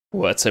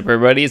What's up,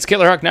 everybody? It's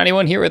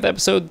KillerHawk91 here with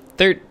episode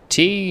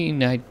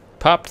 13. I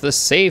popped the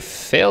safe,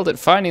 failed at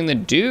finding the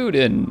dude,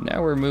 and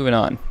now we're moving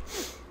on.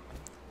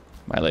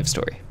 My life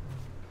story.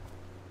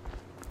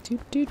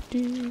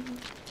 I'm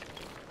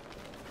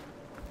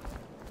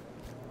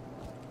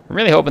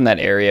really hoping that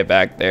area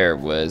back there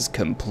was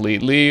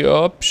completely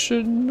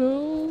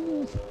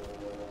optional.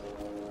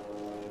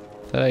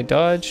 That I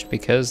dodged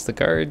because the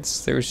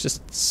guards, there was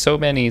just so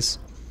many.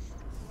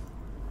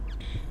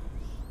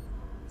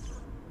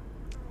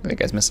 That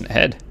guy's missing a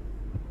head.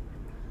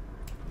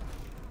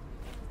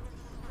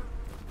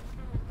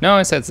 No,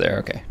 it says there,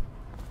 okay.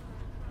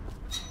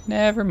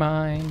 Never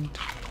mind.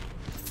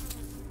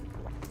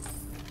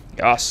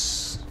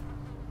 Yes.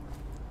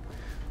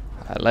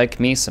 I like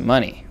me some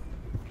money.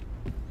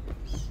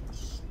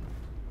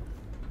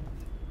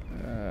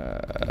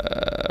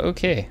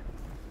 Okay.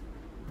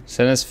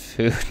 Send us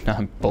food,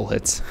 not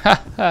bullets.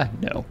 Ha ha,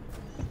 no.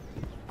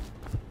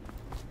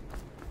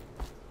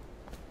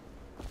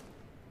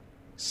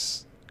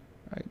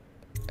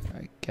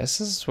 I guess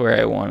this is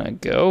where I want to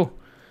go.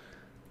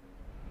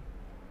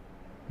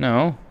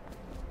 No.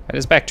 I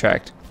just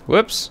backtracked.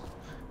 Whoops.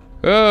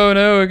 Oh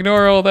no,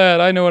 ignore all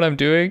that. I know what I'm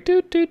doing.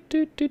 Do, do,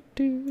 do, do,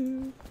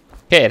 do.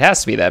 Okay, it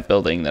has to be that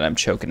building that I'm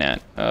choking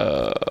at.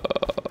 Oh,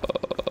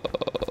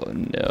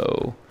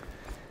 no.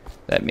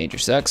 That major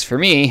sucks for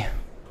me.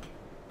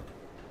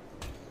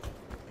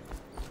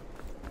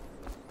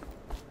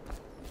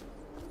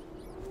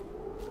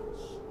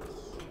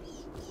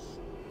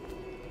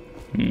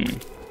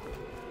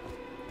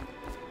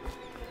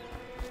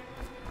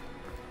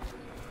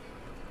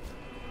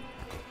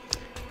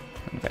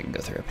 If I can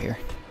go through up here.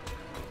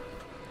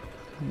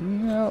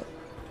 No.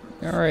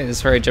 Alright, this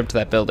is where I jumped to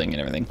that building and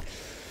everything.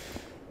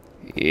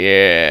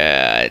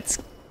 Yeah, it's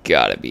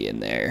gotta be in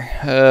there.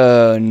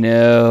 Oh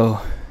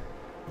no.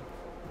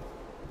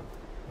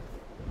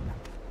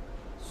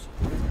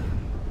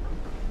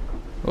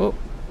 Oh.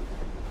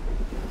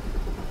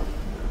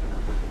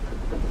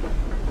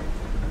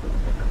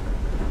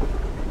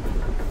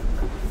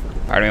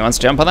 Part of me wants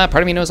to jump on that,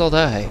 part of me knows I'll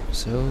die.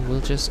 So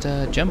we'll just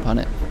jump on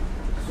it.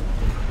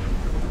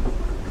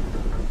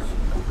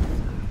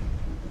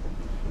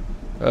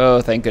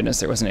 Oh, thank goodness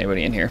there wasn't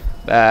anybody in here.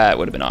 That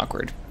would have been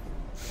awkward.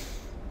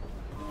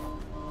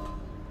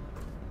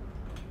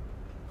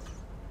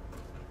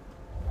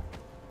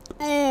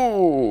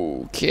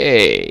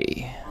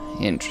 Okay.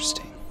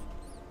 Interesting.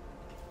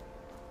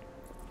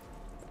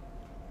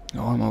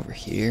 Oh, I'm over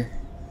here.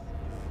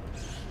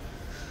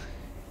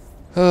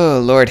 Oh,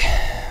 Lord.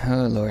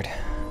 Oh, Lord.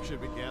 Should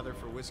we gather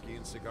for whiskey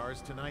and cigars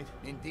tonight?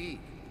 Indeed,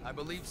 I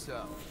believe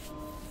so.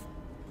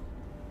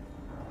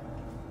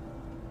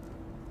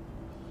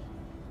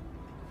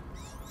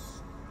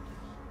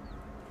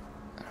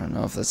 I don't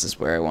know if this is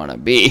where I want to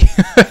be.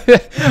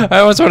 I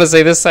almost want to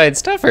say this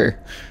side's tougher.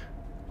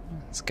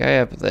 This guy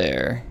up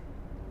there.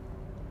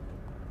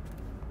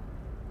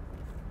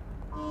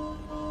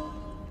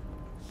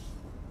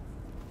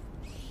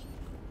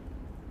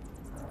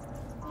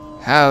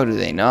 How do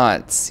they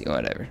not see?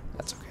 Whatever.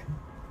 That's okay.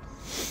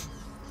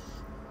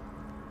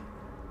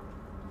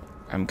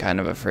 I'm kind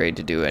of afraid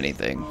to do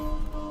anything.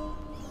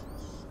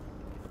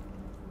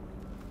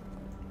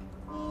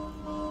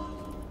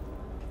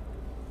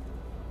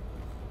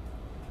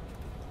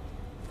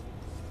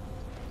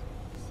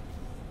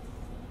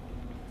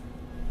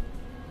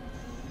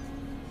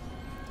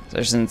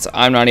 So since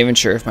I'm not even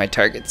sure if my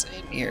target's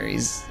in here,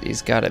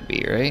 he's gotta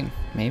be, right?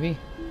 Maybe?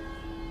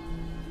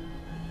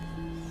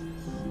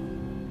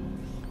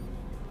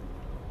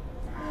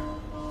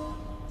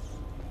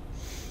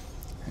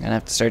 I'm gonna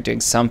have to start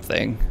doing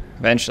something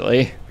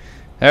eventually.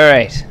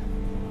 Alright.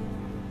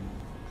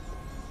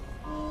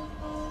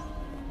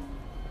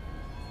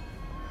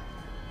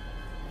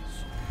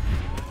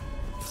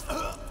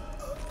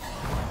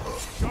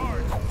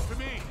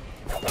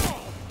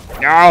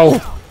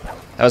 No!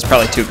 That was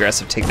probably too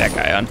aggressive. Take that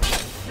guy on.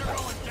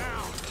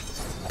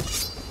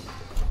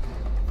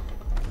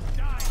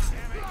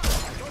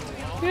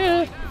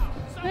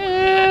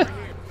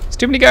 It's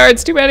too many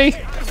guards. Too many.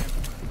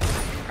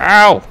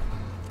 Ow!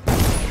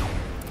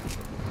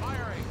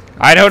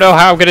 I don't know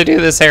how I'm gonna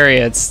do this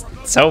area. It's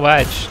so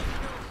much.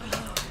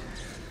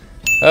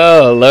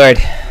 Oh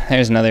Lord!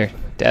 There's another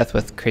death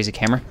with crazy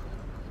camera.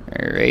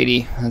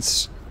 Alrighty,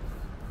 let's.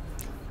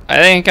 I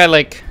think I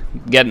like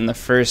getting the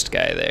first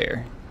guy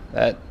there.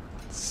 That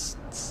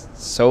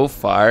so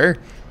far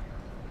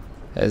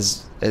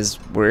has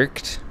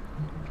worked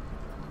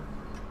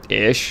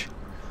ish.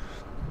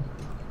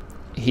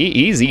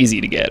 He's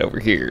easy to get over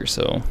here,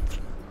 so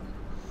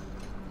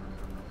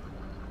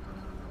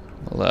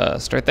we'll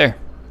start there.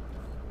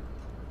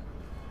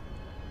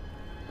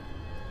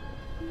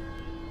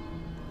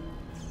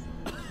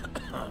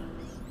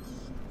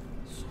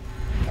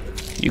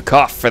 You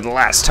cough for the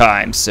last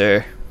time,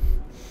 sir.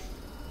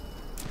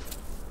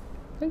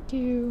 Thank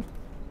you.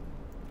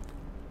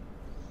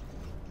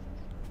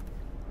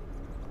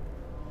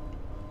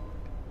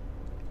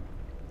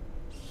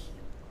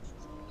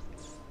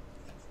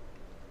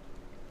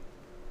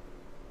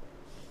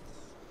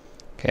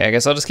 Okay, I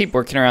guess I'll just keep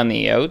working around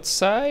the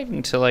outside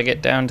until I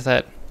get down to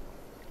that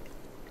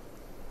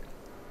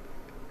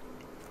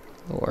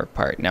lower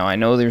part. Now I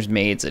know there's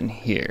maids in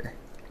here,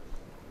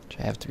 which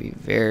I have to be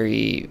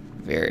very,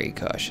 very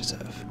cautious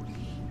of.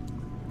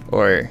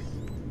 Or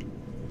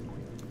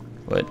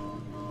what?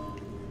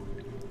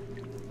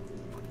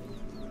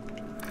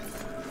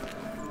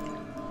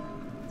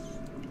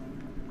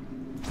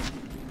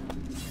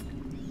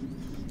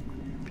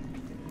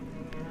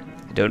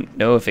 I don't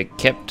know if it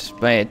kept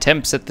my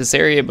attempts at this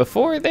area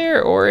before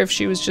there, or if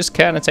she was just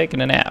kind of taking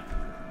a nap.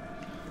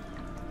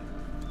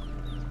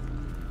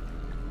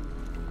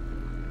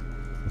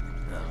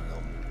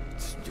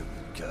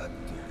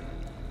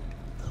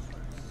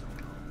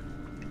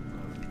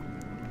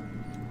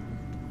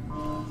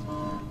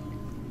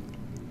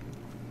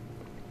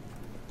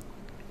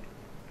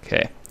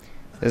 Okay,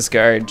 this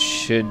guard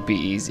should be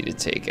easy to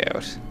take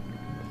out.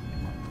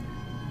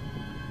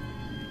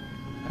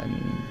 I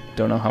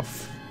don't know how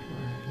far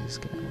he's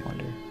gonna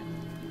wander.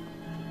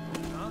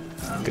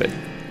 Good.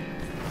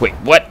 Wait,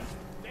 what?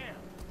 Damn,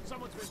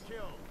 someone's been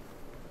killed.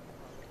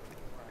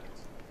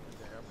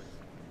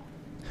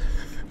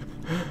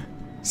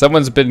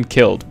 Someone's been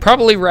killed.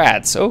 Probably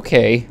rats.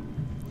 Okay.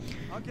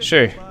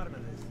 Sure.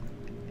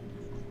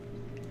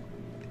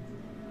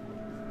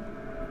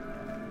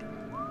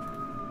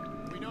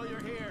 We know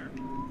you're here.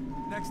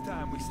 Next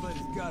time we slit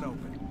his gut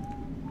open.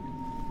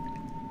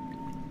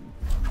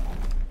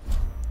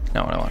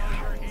 Not what I want.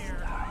 You're here.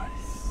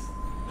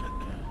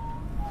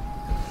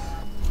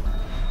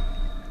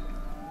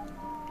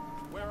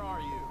 Where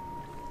are you?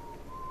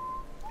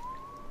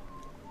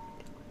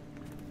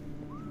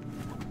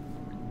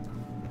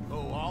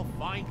 Oh, I'll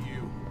find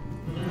you.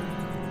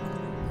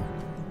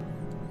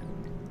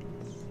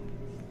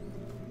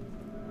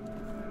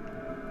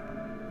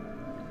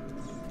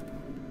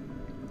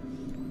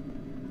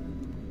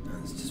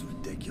 It's just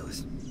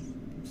ridiculous.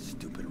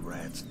 Stupid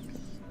rats.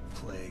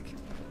 Plague.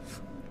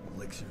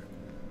 Elixir.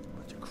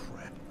 Bunch of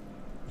crap.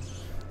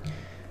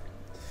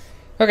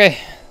 Okay,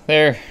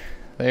 they're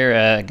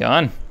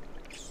gone.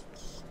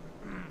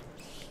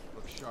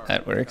 Look sharp.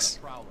 That works.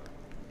 Prowler.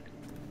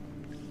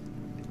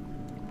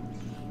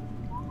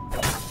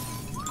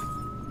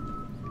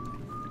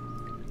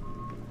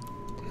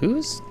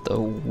 Who's the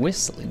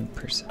whistling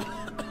person?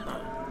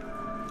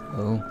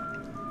 Oh.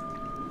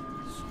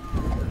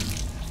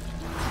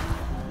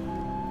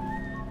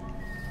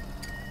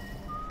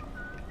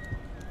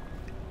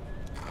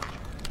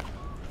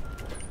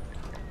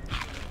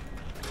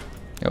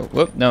 Oh,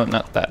 whoop, no,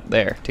 not that.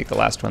 There. Take the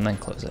last one, then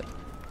close it.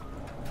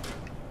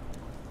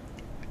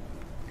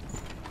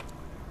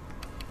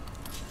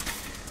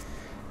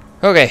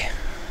 Okay.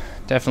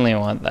 Definitely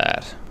want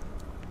that.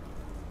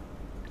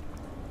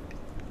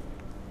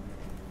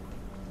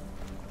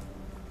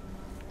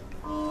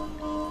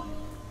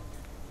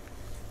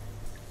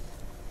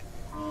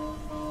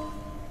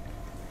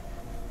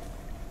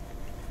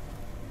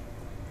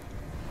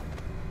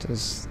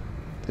 Does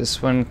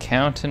this one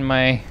count in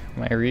my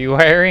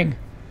rewiring?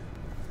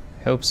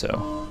 I hope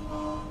so.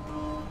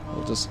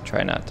 We'll just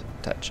try not to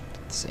touch it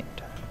at the same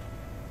time.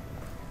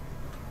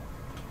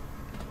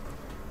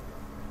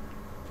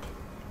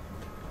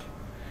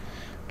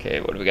 Okay,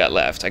 what do we got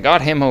left? I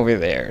got him over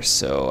there,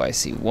 so I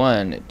see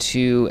 1,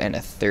 2, and a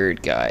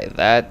third guy.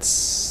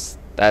 That's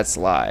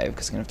live,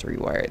 because I'm gonna have to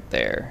rewire it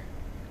there.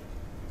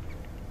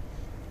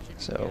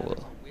 So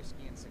we'll,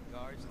 Whiskey and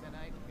cigars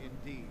tonight?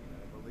 Indeed,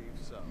 I believe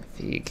so. if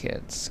he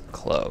gets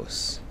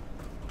close,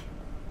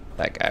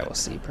 that guy will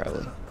see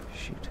probably.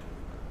 Shoot.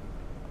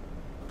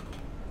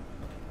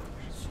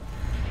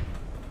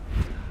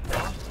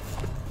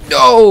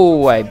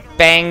 No! I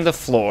banged the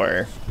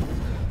floor.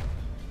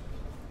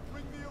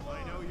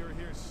 I know you're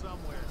here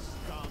somewhere,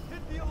 scum.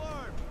 Hit the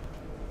alarm.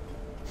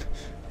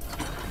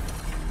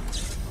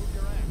 Move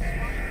your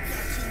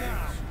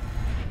ass.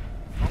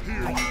 Got you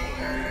now.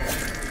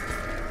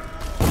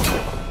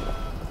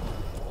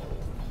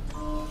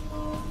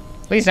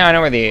 At least now I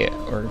know where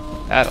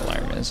that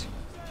alarm is.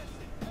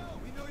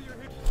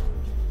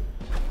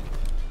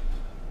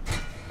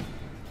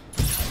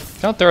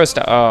 Don't throw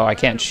stuff. Oh, I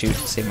can't shoot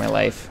to save my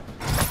life.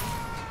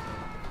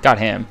 Got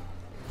him.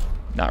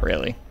 Not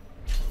really.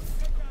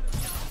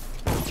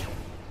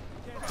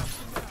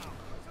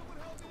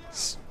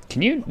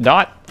 Can you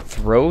not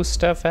throw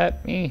stuff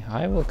at me?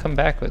 I will come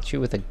back with you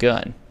with a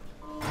gun.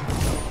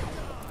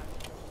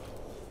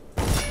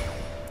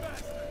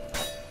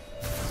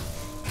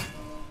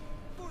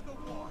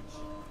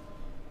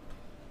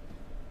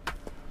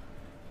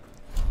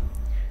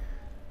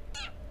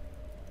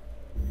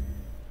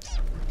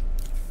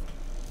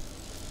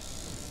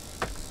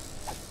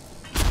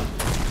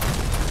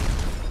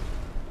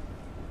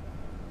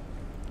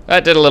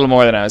 That did a little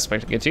more than I was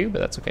expecting it to, but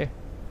that's okay.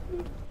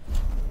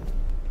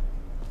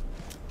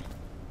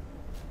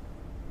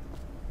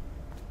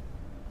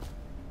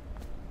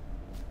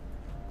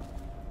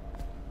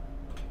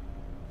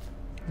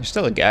 There's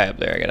still a guy up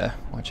there I gotta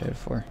watch out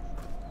for.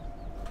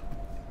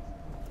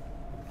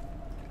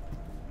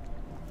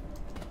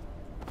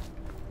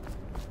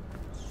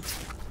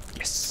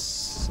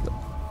 Yes.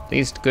 At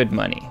least good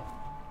money.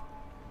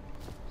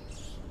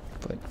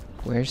 But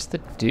where's the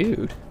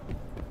dude?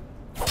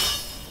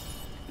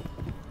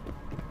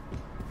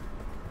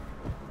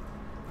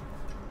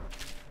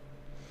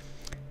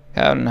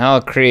 Out in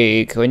Hall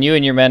Creek, when you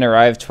and your men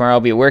arrive tomorrow, I'll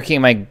be working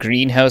in my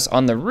greenhouse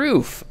on the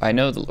roof. I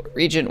know the Lord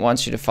Regent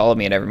wants you to follow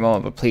me at every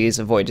moment, but please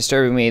avoid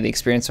disturbing me. The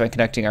experience I'm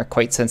conducting are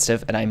quite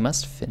sensitive, and I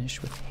must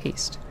finish with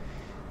haste.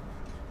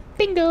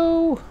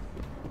 Bingo!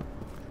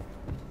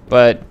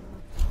 But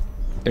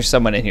there's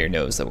someone in here who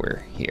knows that we're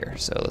here,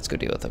 so let's go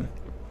deal with them.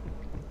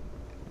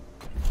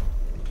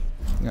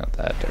 Not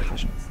that dark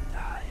vision.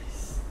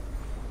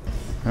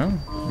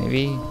 Oh,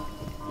 maybe...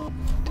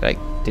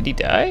 Did he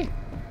die?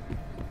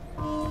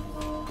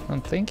 I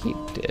don't think he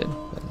did,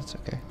 but that's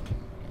okay.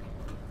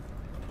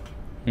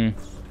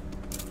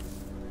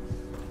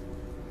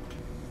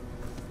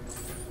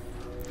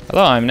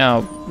 Although I'm now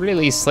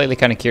really slightly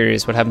kind of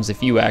curious what happens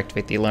if you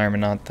activate the alarm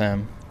and not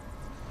them.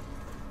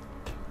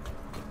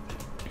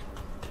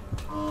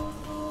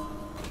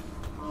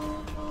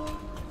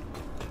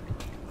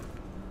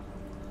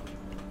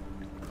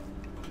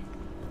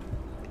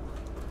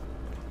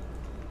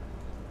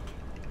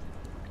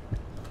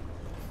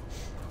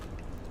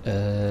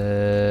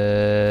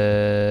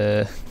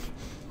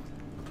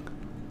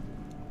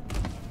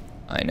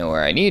 I know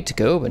where I need to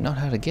go, but not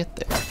how to get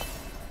there.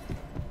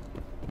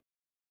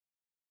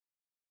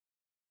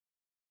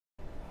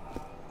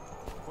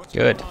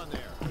 Good.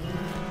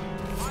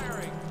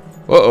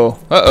 Uh-oh,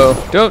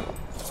 uh-oh, don't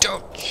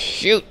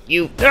shoot,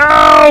 you,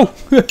 no!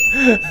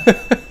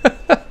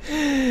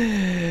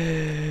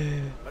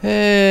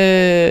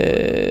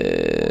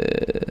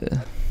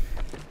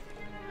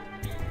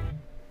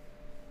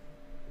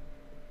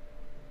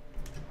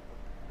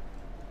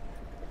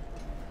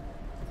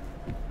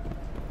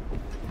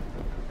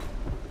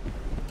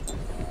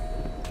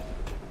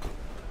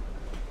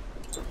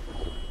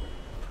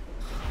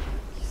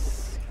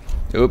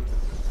 Oop.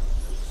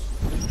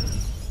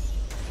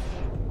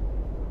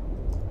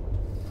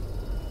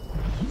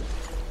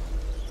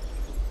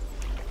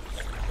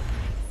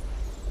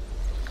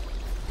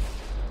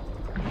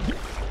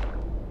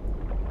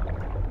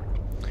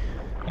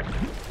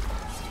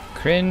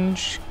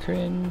 Cringe,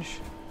 cringe.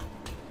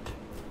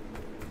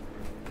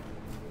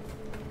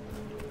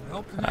 I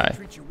hope Hi. they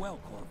treat you well,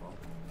 Corvo.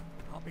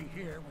 I'll be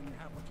here when you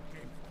have what you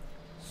came for.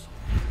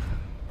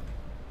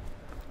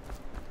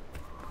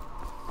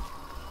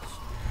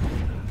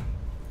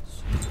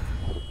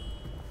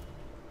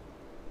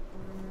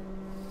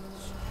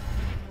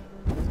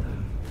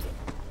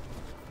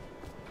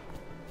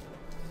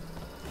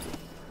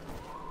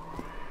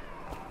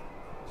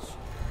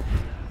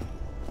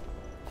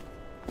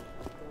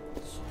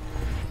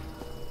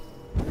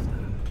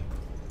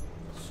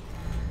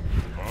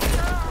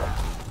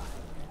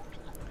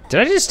 Did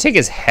I just take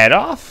his head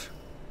off?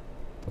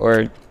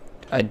 Or,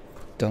 I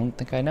don't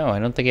think I know. I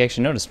don't think he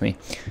actually noticed me.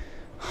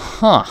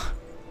 Huh.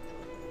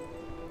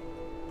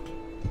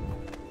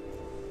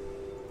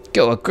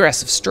 Go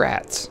aggressive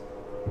strats.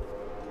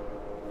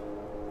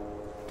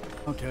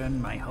 I'll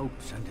turn my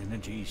hopes and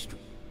energies to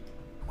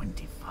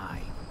 25.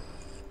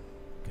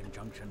 In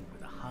conjunction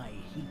with a high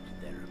heat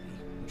therapy,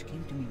 which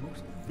came to me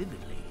most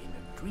vividly in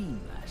a dream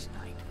last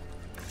night.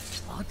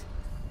 What?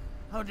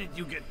 How did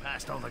you get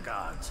past all the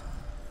guards?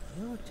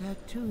 Your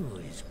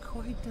tattoo is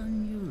quite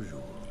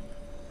unusual.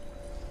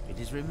 It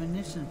is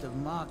reminiscent of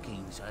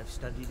markings I've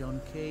studied on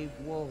cave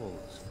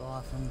walls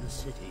far from the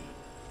city.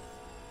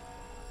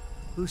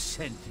 Who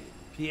sent you?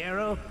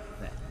 Piero?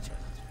 That just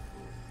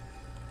fool.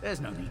 There's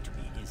no need to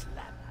be his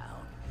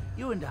laphound.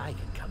 You and I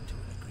can come to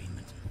an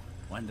agreement.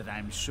 One that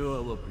I'm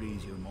sure will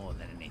please you more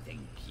than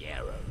anything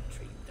Piero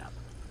dreamed up.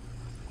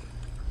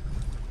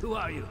 Who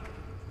are you?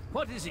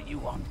 What is it you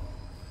want?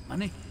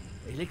 Money?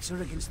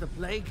 Elixir against the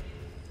plague?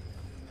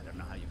 I don't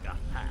know how you got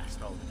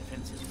past all the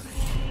defenses, but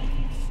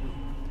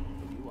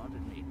if you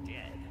wanted me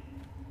dead,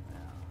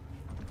 well,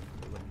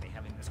 we wouldn't be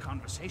having this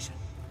conversation.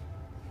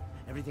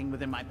 Everything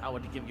within my power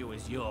to give you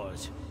is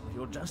yours. If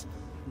you'll just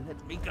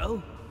let me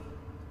go,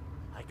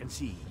 I can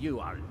see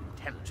you are an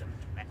intelligent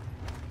man.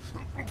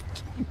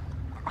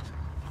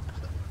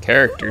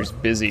 Character's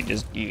busy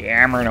just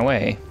yammering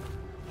away.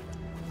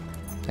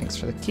 Thanks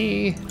for the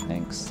key.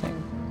 Thanks.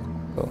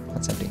 Oh,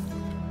 that's empty.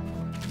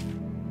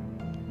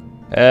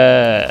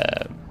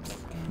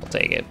 We'll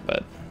take it,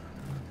 but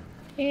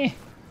eh.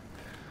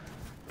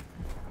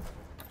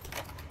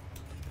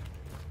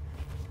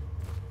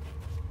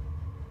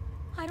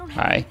 I don't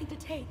have Hi. anything to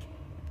take.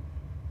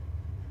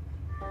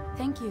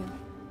 Thank you,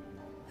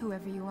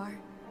 whoever you are.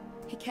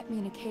 He kept me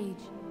in a cage,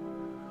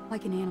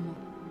 like an animal.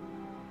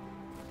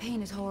 The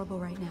pain is horrible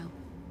right now.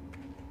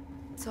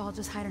 So I'll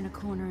just hide in a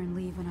corner and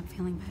leave when I'm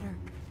feeling better.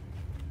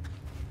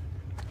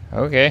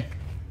 Okay.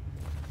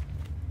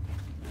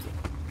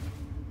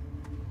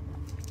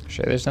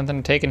 Sure there's nothing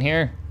to take in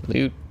here?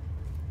 Loot?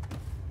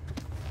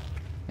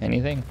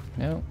 Anything?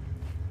 No.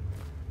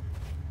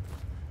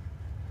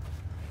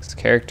 This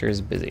character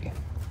is busy.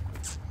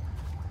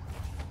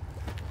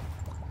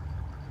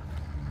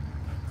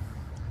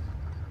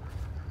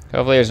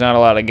 Hopefully there's not a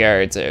lot of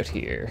guards out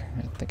here.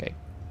 I think I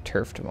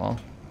turfed them all.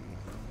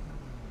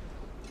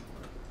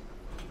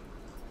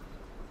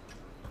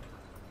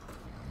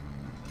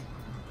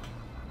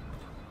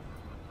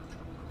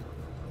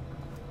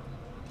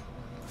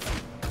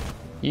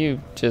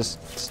 You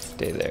just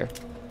stay there.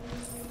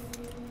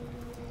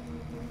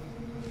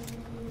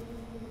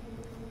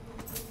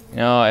 You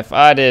know, if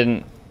I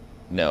didn't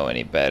know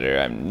any better,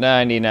 I'm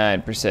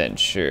 99%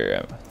 sure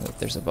that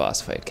there's a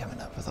boss fight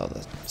coming up with all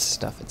the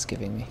stuff it's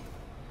giving me.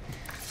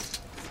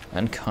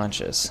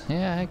 Unconscious.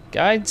 Yeah,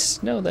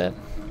 guides know that.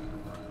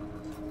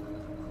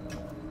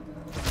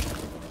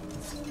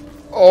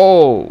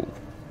 Oh!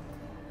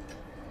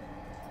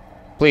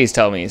 Please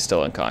tell me he's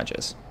still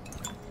unconscious.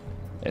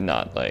 And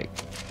not like...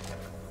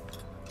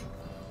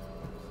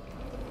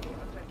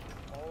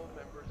 All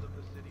members of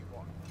the city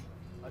watch.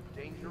 A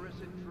dangerous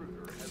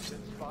intruder has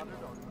been spotted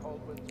on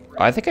Colwyn's bridge.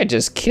 I think I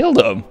just killed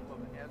him.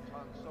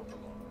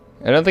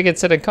 I don't think it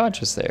said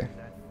unconscious there.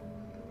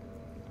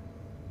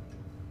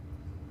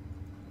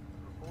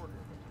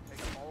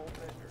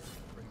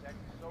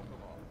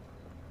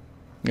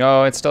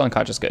 No, it's still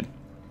unconscious. Good.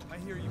 I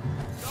hear you.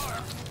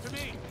 Nora, to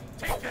me.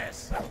 Take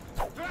this.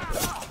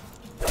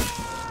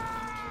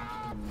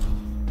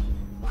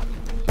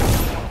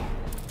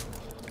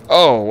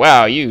 Oh,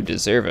 wow, you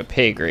deserve a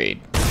pay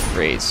grade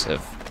raise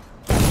of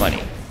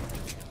money.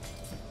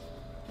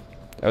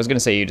 I was gonna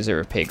say you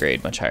deserve a pay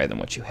grade much higher than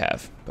what you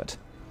have, but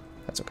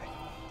that's okay.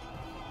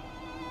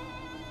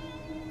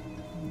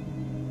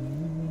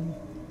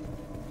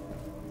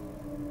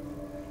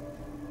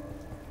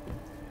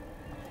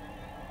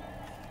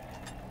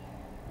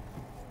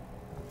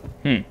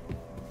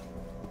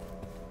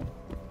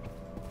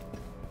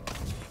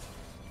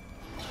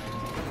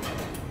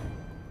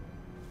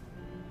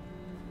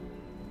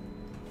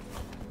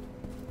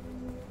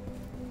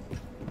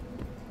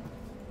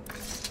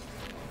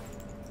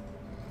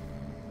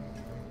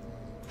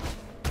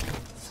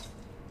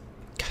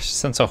 Gosh, it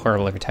sounds so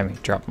horrible every time you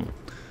drop them.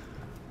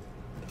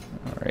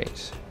 All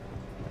right.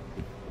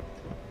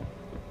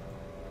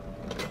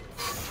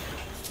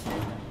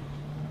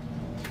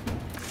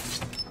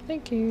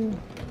 Thank you.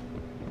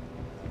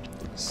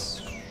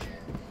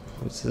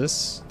 What's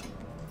this?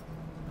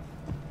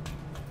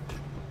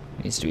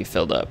 Needs to be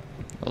filled up.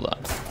 Hold on.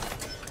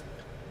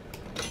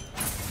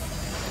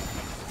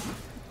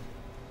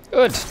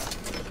 Good.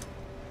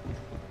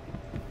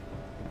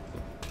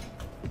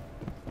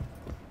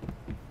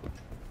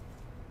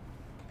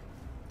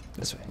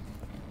 This way.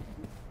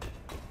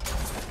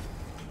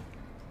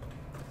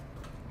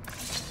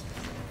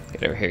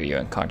 Get over here, you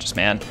unconscious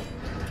man.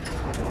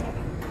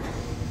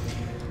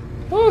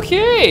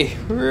 Okay,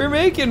 we're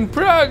making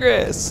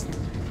progress.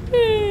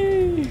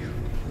 Yay.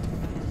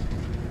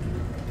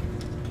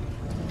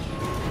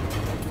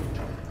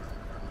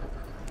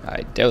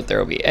 I doubt there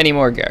will be any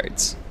more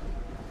guards.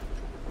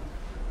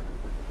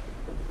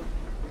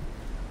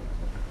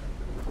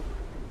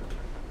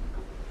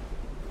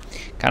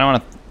 Kind of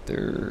want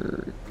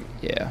to,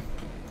 yeah.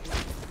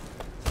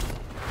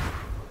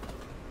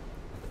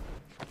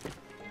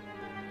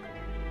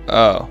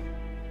 Oh.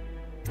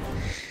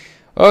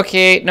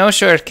 Okay, no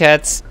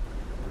shortcuts.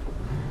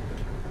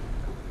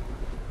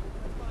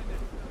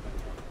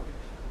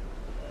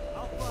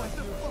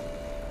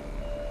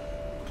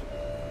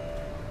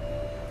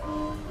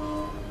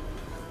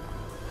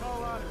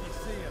 Call out if you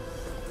see him.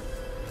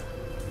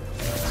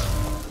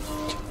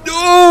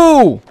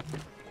 No!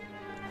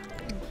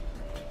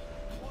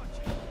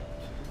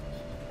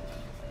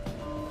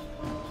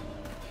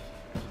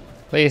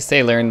 At least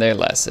they learned their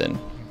lesson.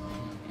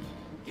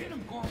 Get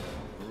him, Corporal.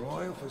 The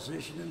royal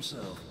physician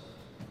himself.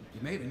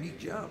 You made a neat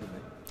job of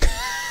it.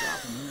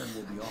 Drop him here and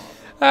we'll be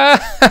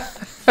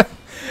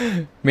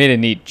off. Made a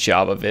neat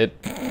job of it.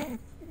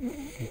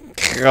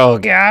 Oh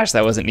gosh,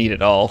 that wasn't neat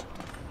at all.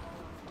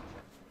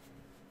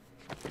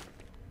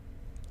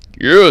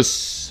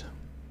 Yes!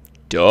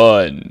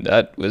 Done.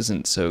 That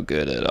wasn't so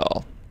good at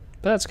all.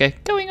 But that's okay.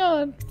 Going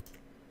on.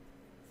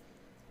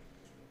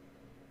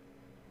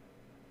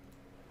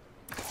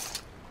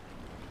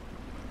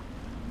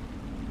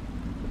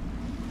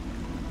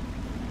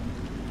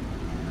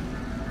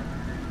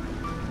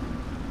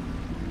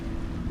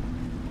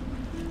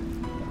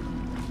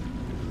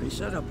 They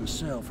set up a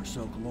cell for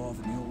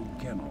Sokolov in the old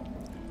kennel.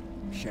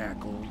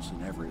 Shackles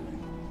and everything.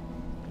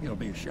 It'll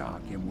be a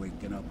shock, him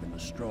waking up in the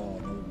straw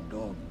and old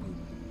dog poop.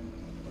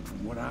 But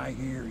from what I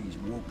hear, he's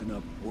woken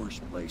up worse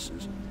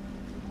places.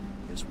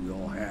 Guess we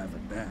all have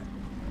at that.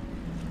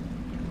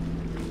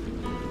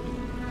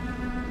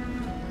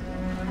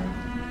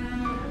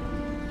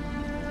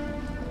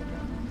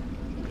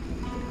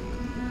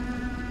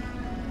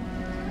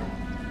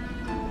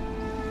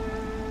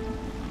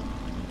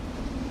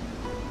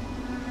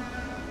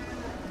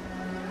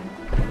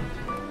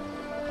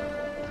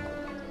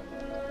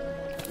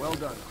 Well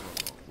done,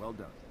 Corporal. Well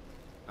done.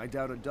 I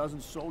doubt a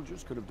dozen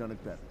soldiers could have done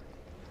it better.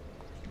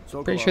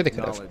 Pretty sure they Sokolov's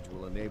could have. knowledge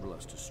will enable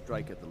us to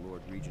strike at the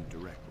Lord Regent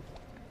directly,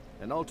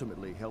 and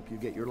ultimately help you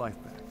get your life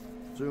back.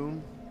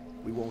 Soon,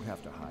 we won't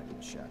have to hide in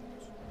the shadows.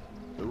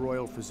 The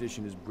royal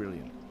physician is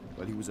brilliant,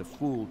 but he was a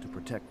fool to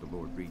protect the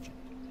Lord Regent.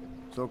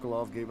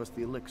 Sokolov gave us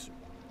the elixir,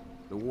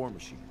 the war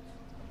machines.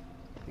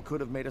 He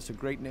could have made us a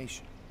great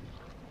nation.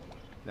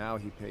 Now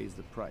he pays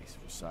the price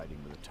for siding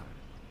with a tyrant.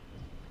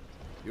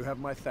 You have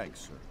my thanks,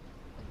 sir.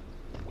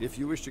 If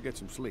you wish to get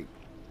some sleep,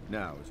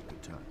 now is a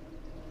good time.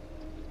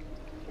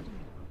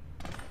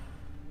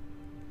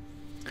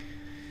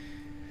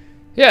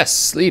 Yes,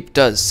 sleep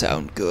does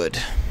sound good.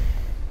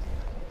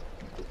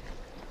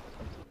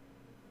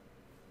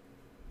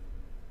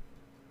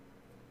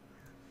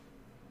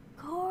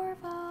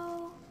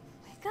 Corvo,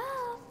 wake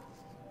up!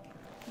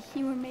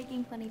 You were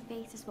making funny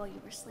faces while you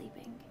were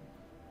sleeping.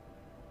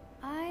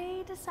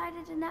 I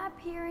decided to nap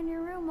here in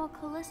your room while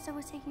Callista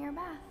was taking her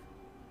bath.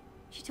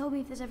 She told me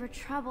if there's ever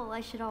trouble,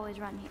 I should always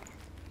run here.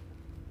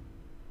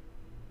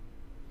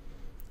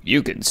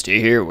 You can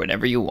stay here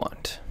whenever you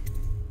want.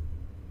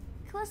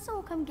 Callista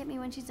will come get me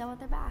when she's done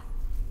with her bath.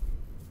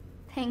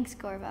 Thanks,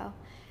 Corvo.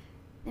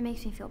 It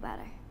makes me feel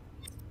better.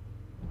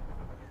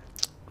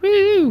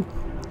 Woo!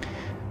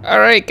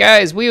 Alright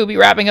guys, we will be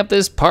wrapping up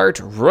this part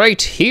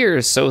right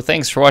here. So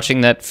thanks for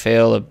watching that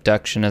fail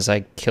abduction as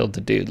I killed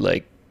the dude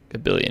like a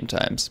billion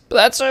times. But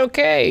that's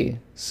okay.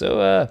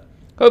 So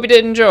hope you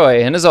did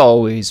enjoy, and as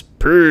always,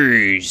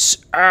 peace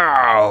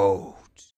out.